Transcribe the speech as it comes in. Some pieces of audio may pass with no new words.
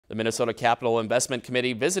The Minnesota Capital Investment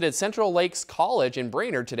Committee visited Central Lakes College in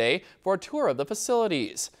Brainerd today for a tour of the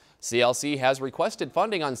facilities. CLC has requested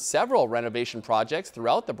funding on several renovation projects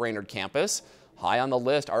throughout the Brainerd campus. High on the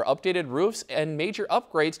list are updated roofs and major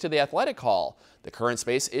upgrades to the athletic hall. The current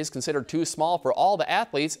space is considered too small for all the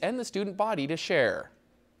athletes and the student body to share.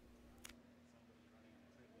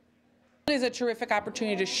 It is a terrific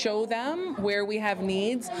opportunity to show them where we have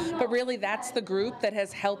needs, but really that's the group that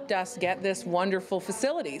has helped us get this wonderful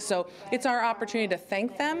facility. So it's our opportunity to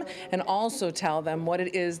thank them and also tell them what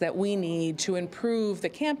it is that we need to improve the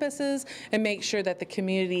campuses and make sure that the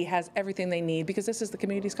community has everything they need, because this is the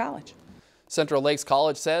community's college. Central Lakes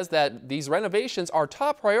College says that these renovations are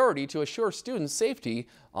top priority to assure students' safety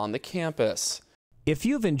on the campus. If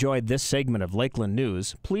you've enjoyed this segment of Lakeland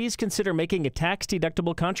News, please consider making a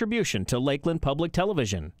tax-deductible contribution to Lakeland Public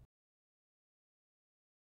Television.